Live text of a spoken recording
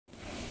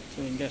So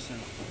yun guys,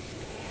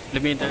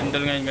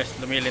 lumilindol ngayon guys,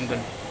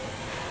 lumilindol.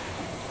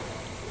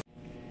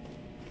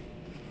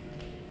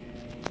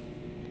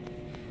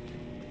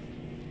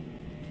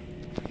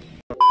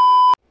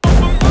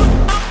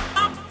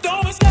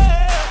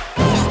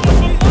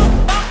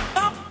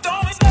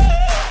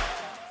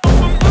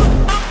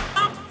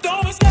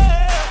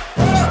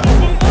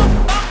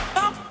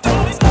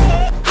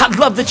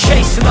 Love the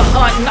chase and the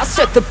hunt, and I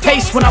set the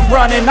pace when I'm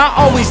running. I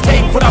always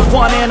take what I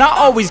want and I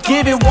always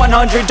give it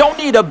 100. Don't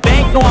need a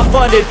bank, no I'm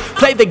funded.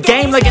 Play the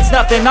game like it's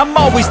nothing. I'm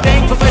always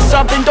thankful for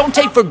something. Don't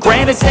take for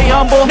granted, stay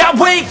humble. Now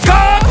wake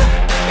up,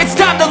 it's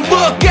time to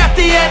look at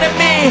the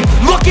enemy.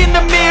 Look in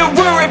the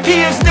mirror if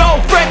he is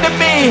no friend to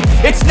me.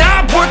 It's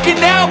not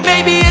working out,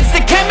 maybe it's the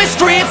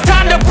chemistry. It's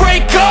time to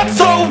break up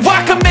so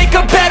I can make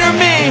a better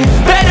me.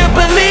 Better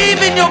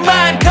believe in your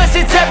mind, cause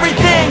it's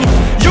everything.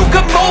 You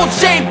can mold,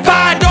 shape,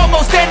 find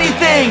almost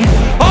anything.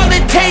 All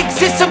it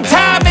takes is some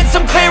time and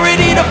some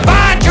clarity to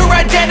find your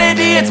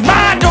identity. It's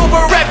mind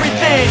over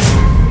everything.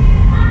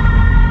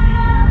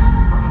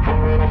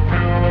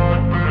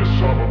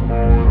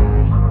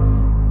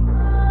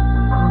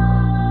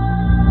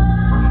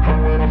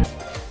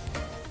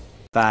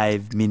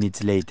 5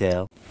 minutes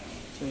later.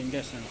 So yun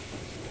guys,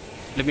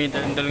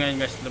 lumilindol ngayon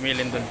guys,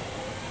 lumilindol.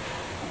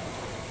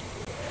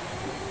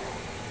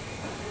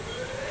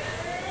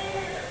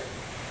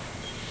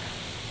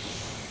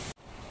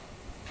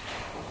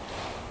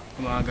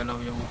 Gumagalaw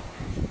yung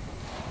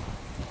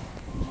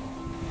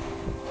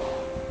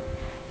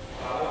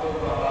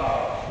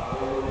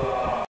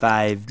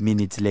Five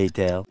minutes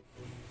later.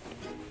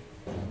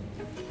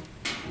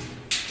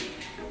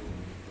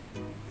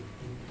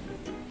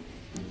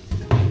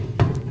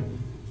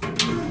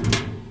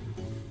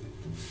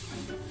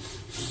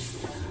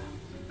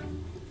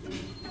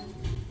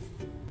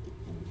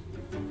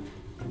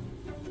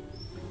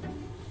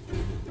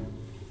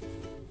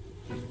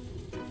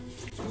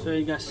 So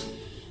yun guys,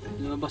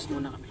 lumabas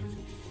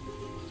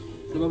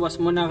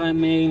muna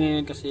kami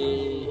ngayon kasi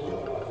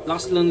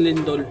lakas lang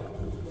lindol.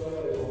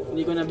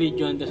 Hindi ko na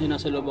videoan kasi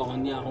nasa loob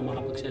ako, hindi ako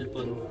makapag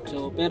cellphone.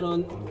 So pero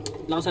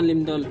lakas ang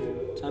lindol,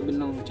 sabi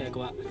ng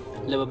Chekwa,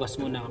 lumabas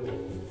muna kami.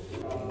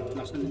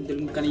 Lakas ang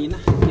lindol kanina,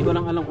 hindi ko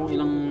lang alam kung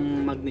ilang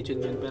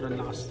magnitude yun, pero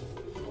lakas.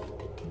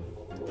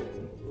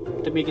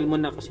 Tumigil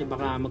muna kasi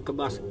baka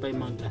magkabasag pa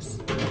yung mga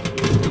glass.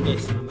 Okay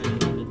guys, mamaya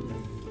natin.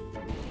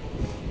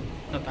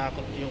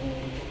 Natakot yung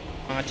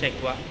mga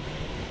Chekwa,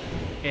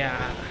 kaya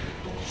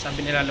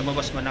sabi nila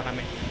lumabas muna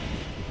kami,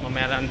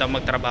 mamaya lang daw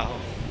magtrabaho.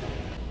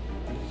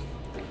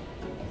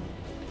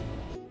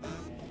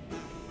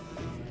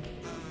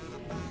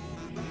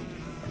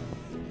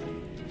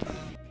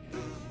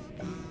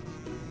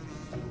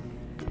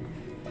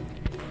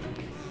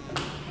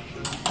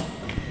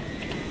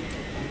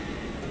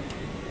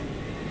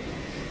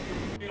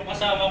 Yung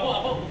kasama ko,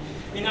 ako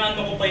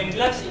inaano ko pa yung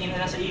glass,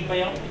 nasa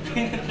ibay ako.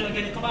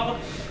 Ganito pa ako.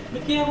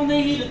 Ba't kaya ako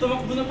nahihilo?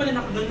 Tumakbo na pala,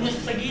 nakadal na siya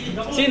sa gilid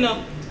ako. Sino?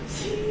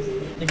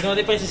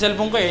 Nag-notify si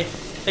cellphone ko eh.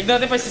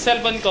 Nag-notify si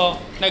cellphone ko,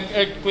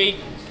 nag-earthquake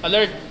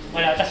alert.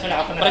 Wala, tas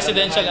wala ako na.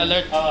 Presidential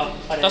alert. Oo.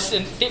 Tapos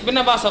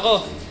binabasa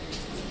ko.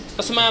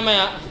 Tapos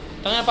maya-maya,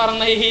 parang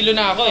nahihilo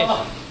na ako eh.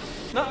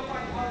 No?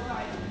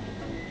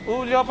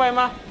 Uli pa eh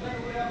ma.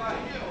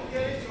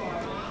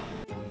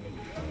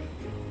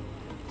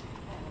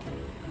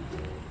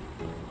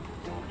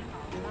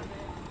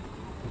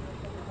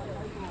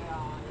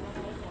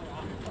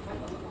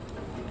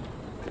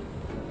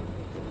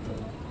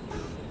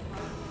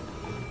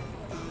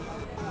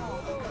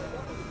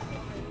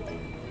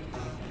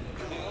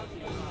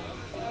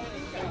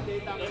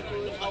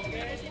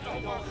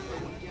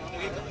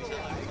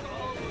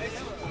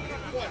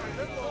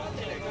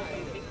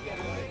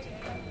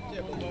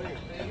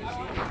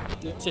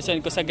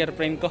 Sisend ko sa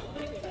girlfriend ko.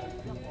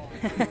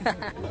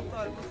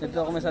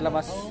 Dito kami sa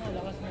labas.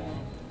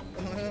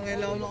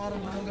 Kailangan ng araw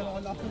na gano'n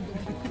kalakad.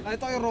 Ay,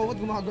 ito yung robot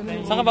gumagano.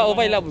 Saan ka ba?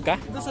 Upay labog ka?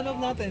 Doon sa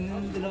loob natin,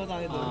 yung dalawa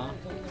tayo doon.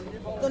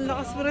 Doon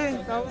lakas pre,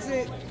 tapos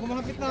eh,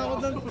 kumapit na ako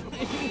doon.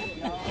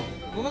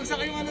 Bumagsak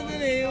yung ano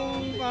doon eh,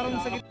 yung parang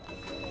sakit.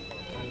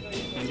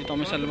 Nandito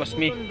kami sa labas,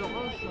 Mi.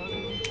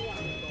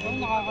 Ang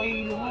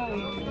nakakahilo nga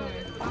eh.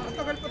 Ang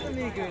tagal pa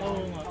tumigil.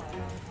 Oo nga.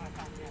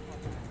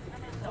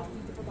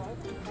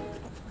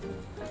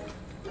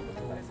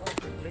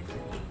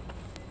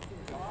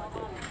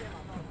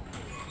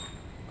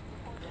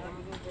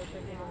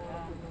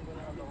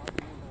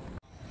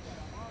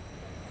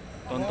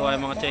 Tonto ay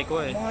mga Cheko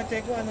eh. Mga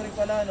Cheko ano rin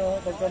pala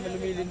no, pagka may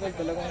lumilindol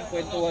talagang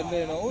kwentuhan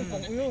din no. Uy,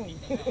 pang yun.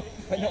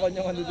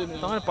 Kanya-kanyang ano dun.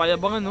 Tangan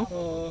payabangan no.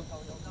 Oo.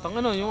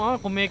 Tangan no, yung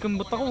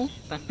kumikembot ako.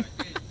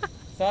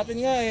 Sa atin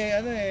nga eh,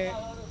 ano eh,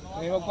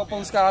 may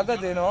magpa-post ka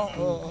agad eh no.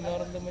 Oo,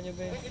 naramdaman niyo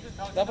ba yun?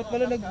 Dapat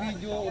pala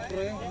nag-video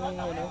pre yung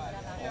ano.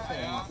 Kasi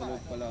sa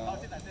loob pala.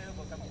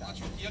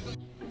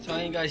 So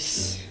ayun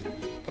guys,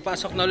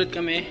 papasok na ulit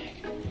kami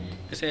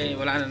kasi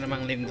wala na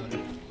namang lindol.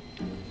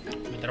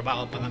 May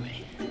trabaho pa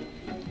kami.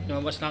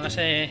 Lumabas na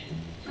kasi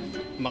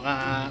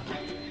baka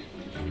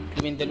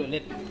lumindol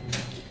ulit.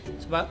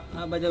 So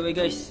by the way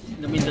guys,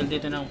 lumindol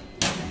dito ng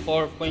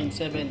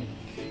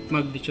 4.7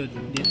 magnitude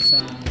dito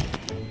sa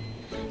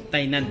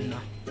Taiwan, no?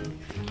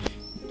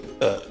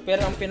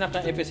 Pero ang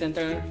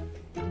pinaka-epicenter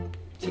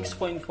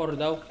 6.4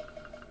 daw.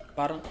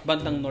 Parang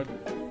bandang north.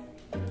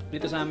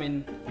 Dito sa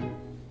amin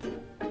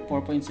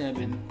 4.7.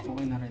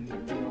 Okay na rin.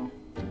 Pero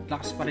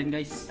lakas pa rin,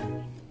 guys.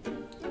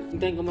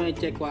 Hintayin ko muna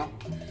i-check kung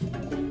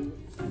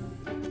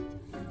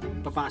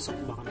papasok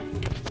ba kami.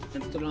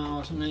 Nandito lang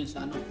ako sa ngayon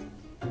sa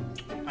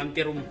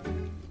anti-room.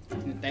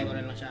 Hintayin ko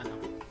rin lang siya.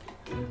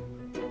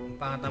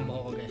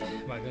 Pangatambo ko, guys.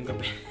 Bagong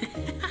gabi.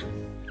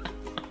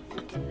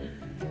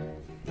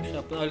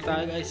 Shop na ulit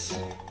tayo, guys.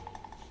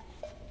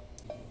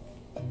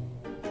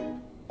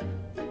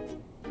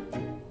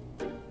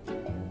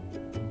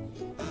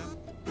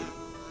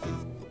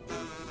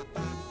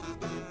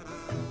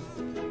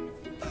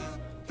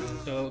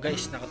 So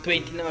guys, naka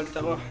 20 na ulit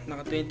ako.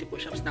 Naka 20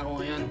 push-ups na ako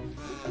ngayon.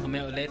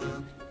 Mamaya ulit.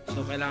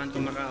 So kailangan ko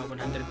maka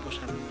 100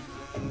 push-ups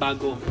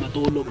bago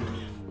matulog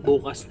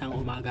bukas ng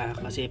umaga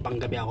kasi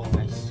panggabi ako,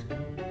 guys.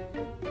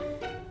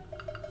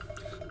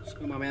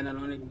 So mamaya na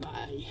lang ulit.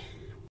 Bye.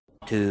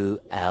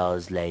 2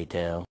 hours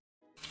later.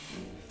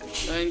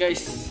 So ayun,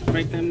 guys,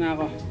 break time na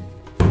ako.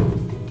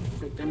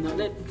 Break time na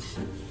ulit.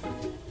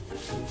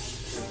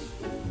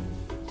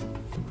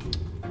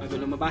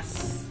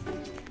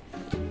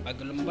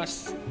 Bago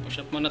lumabas,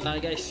 push up muna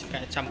tayo, guys,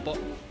 kahit 10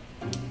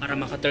 para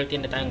maka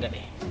 13 na tayong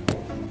gabi.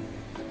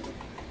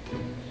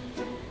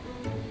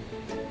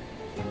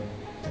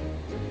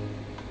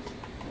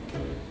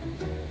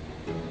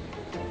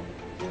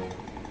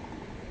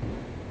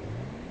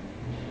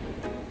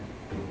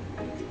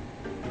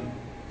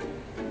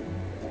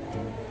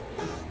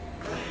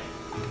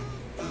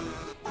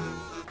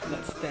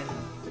 That's 10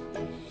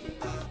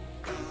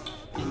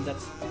 and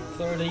that's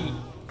 30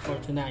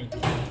 for tonight.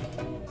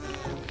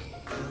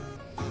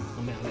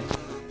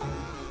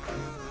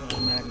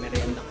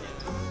 Merienda ko yan.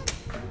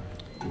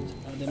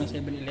 Saka doon ng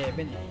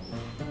 7-Eleven eh.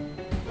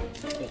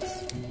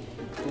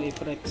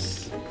 Frex.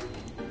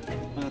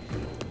 At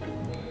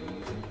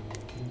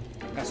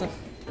kaso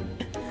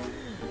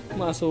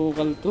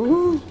masukal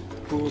to.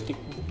 Putik.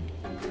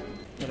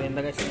 Merienda,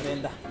 guys,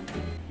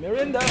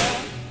 merienda.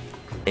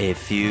 A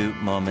few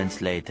moments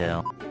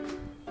later.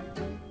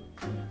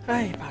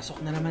 Ay,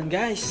 pasok na naman,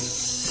 guys.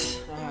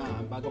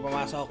 Bago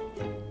pamasok,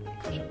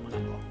 push up muna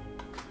ako.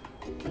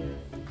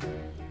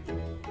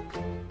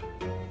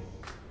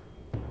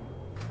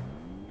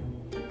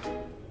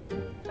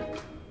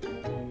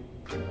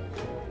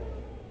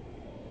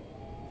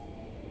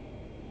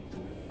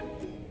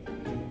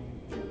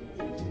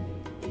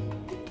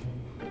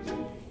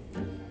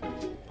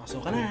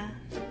 Pasok ka na.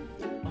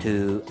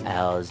 2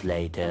 hours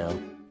later.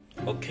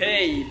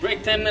 Okay,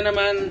 break time na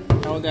naman.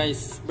 Ako,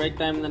 guys, break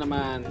time na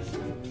naman.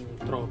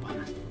 Tropa.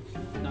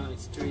 Now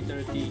it's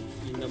 3:30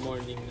 in the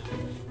morning na.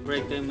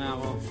 Break time na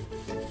ako.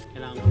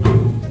 Kailangan ko na.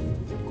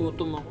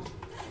 Gutom ako.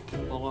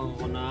 Kukuha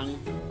ko ng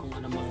kung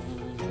ano mang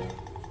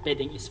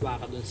pwedeng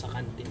iswaka dun sa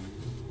kantin.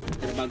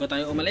 Pero bago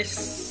tayo umalis,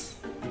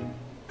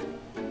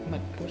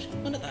 mag-push up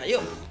muna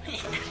tayo.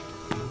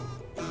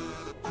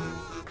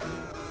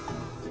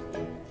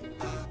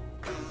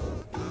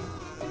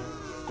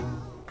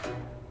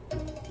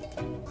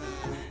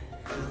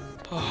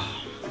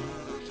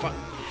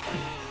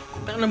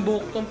 Ng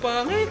buhok tong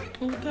pangit.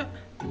 Puta.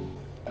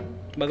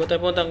 Bago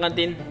tayo punta ang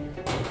kantin,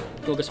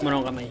 tugas mo na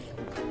ang kamay.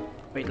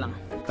 Wait lang.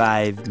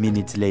 5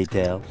 minutes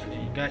later.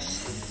 Okay, guys.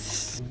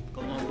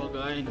 Kung ang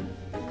pagkain.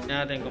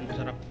 Tignan natin kung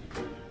masarap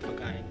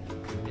pagkain.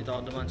 Dito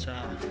ako duman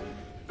sa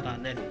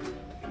tunnel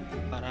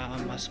para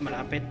mas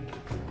malapit.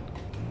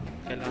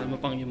 Kailangan mo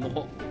pang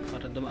yumuko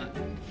para dumaan.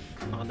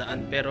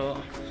 Makadaan. Pero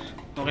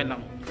okay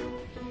lang.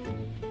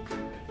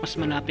 Mas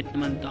malapit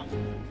naman to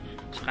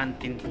sa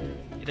kantin.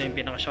 Ito yung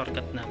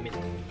pinaka-shortcut namin.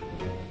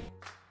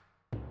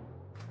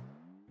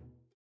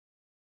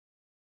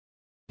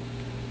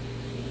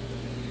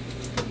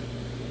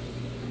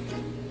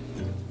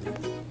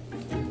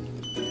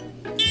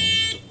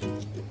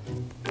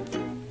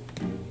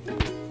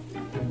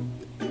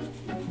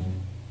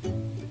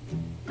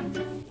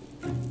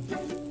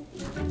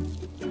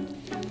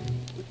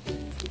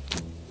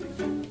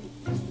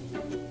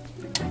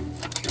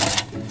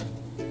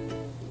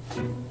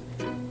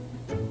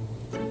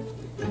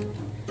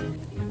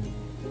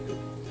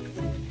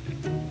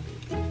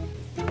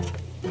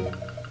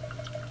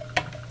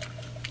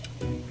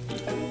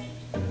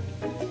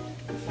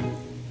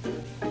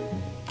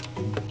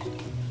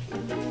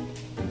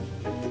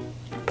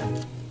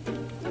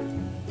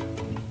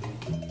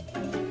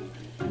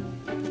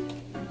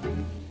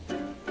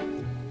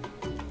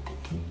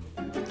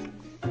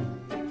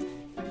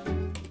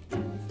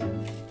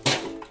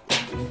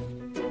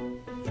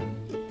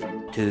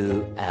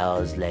 Two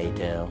hours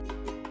later.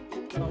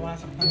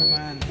 Pumasok na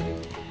naman.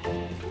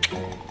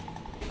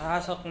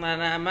 Pasok na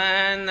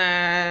naman na.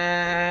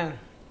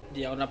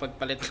 Hindi ako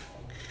napagpalit.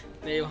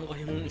 Naiwan ko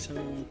yung isang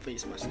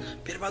face mask.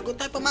 Pero bago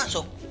tayo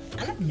pumasok,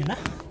 alam niyo na.